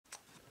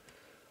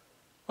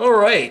All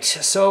right,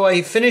 so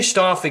I finished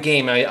off a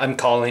game. I'm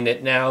calling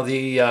it now.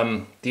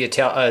 The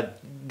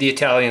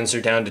Italians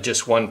are down to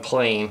just one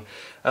plane,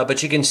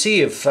 but you can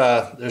see if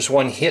there's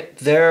one hit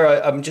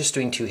there. I'm just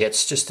doing two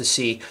hits just to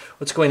see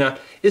what's going on.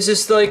 Is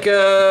this like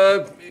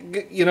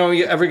you know,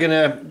 you ever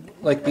gonna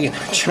like be in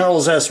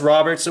Charles S.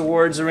 Roberts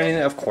Awards or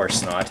anything? Of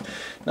course not.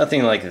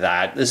 Nothing like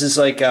that. This is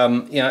like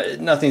you know,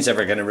 nothing's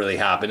ever gonna really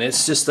happen.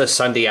 It's just a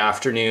Sunday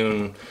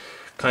afternoon,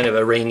 kind of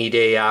a rainy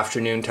day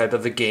afternoon type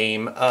of a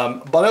game.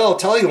 But I'll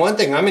tell you one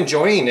thing, I'm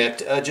enjoying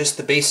it. Just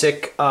the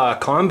basic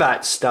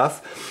combat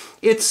stuff.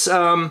 It's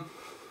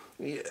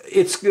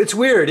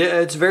weird.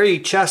 It's very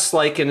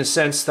chess-like in a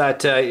sense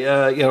that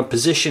you know,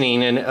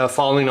 positioning and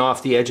falling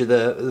off the edge of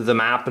the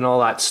map and all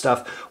that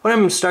stuff. What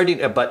I'm starting,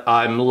 but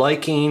I'm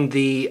liking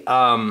the.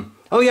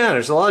 Oh yeah,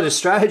 there's a lot of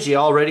strategy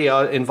already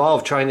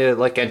involved, trying to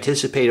like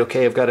anticipate.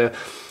 Okay, I've got to,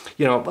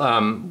 you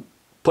know.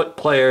 Put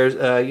players,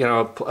 you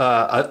know,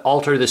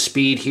 alter the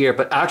speed here.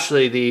 But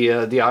actually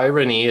the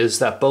irony is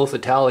that both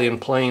Italian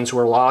planes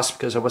were lost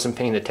because I wasn't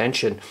paying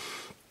attention.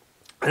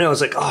 And I was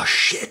like, oh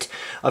shit,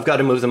 I've got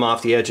to move them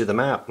off the edge of the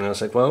map. And I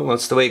was like, well,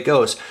 that's the way it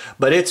goes.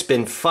 But it's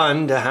been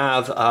fun to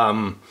have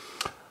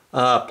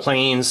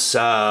planes,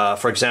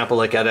 for example,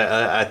 like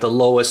at the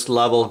lowest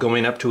level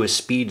going up to a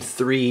speed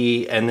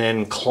 3 and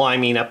then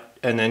climbing up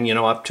and then, you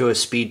know, up to a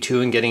speed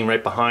 2 and getting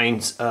right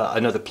behind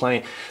another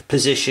plane,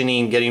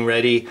 positioning, getting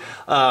ready.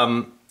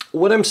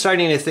 What I'm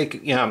starting to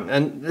think, you know,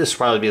 and this will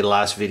probably be the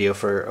last video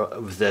for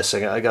this.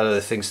 I got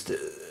other things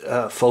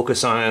to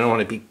focus on. I don't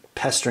want to be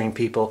pestering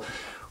people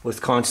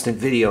with constant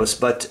videos,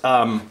 but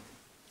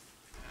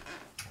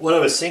what I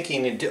was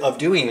thinking of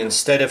doing,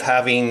 instead of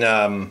having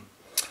a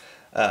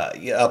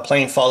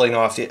plane falling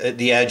off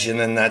the edge and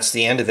then that's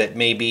the end of it,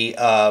 maybe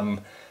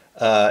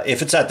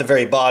if it's at the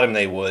very bottom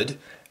they would.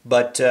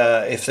 But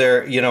if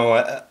they're, you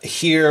know,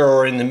 here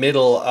or in the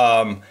middle,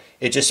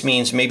 it just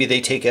means maybe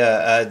they take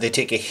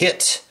a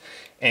hit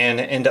and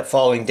end up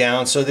falling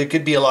down. So there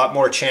could be a lot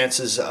more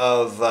chances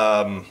of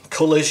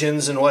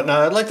collisions and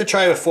whatnot. I'd like to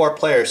try with 4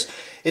 players.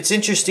 It's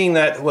interesting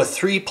that with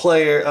 3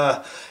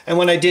 player, and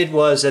what I did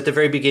was at the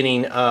very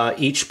beginning,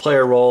 each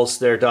player rolls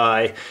their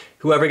die.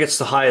 Whoever gets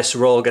the highest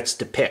roll gets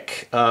to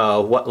pick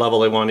what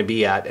level they want to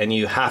be at, and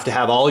you have to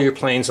have all your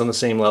planes on the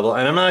same level.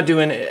 And I'm not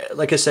doing,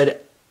 like I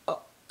said,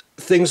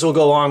 things will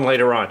go on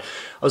later on.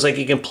 I was like,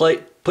 you can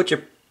put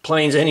your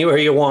planes anywhere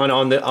you want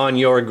on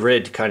your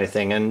grid kind of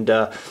thing. And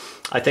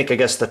I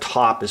guess the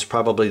top is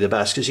probably the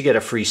best because you get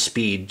a free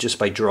speed just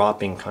by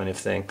dropping kind of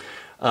thing.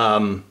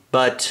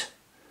 But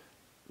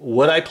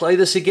would I play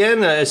this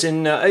again? As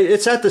in,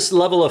 it's at this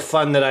level of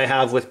fun that I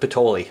have with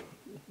Patoli,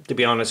 to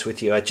be honest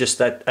with you. At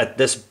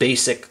this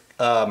basic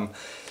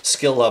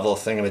skill level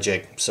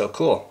thingamajig. So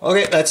cool.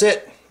 Okay, that's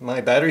it.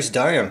 My battery's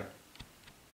dying.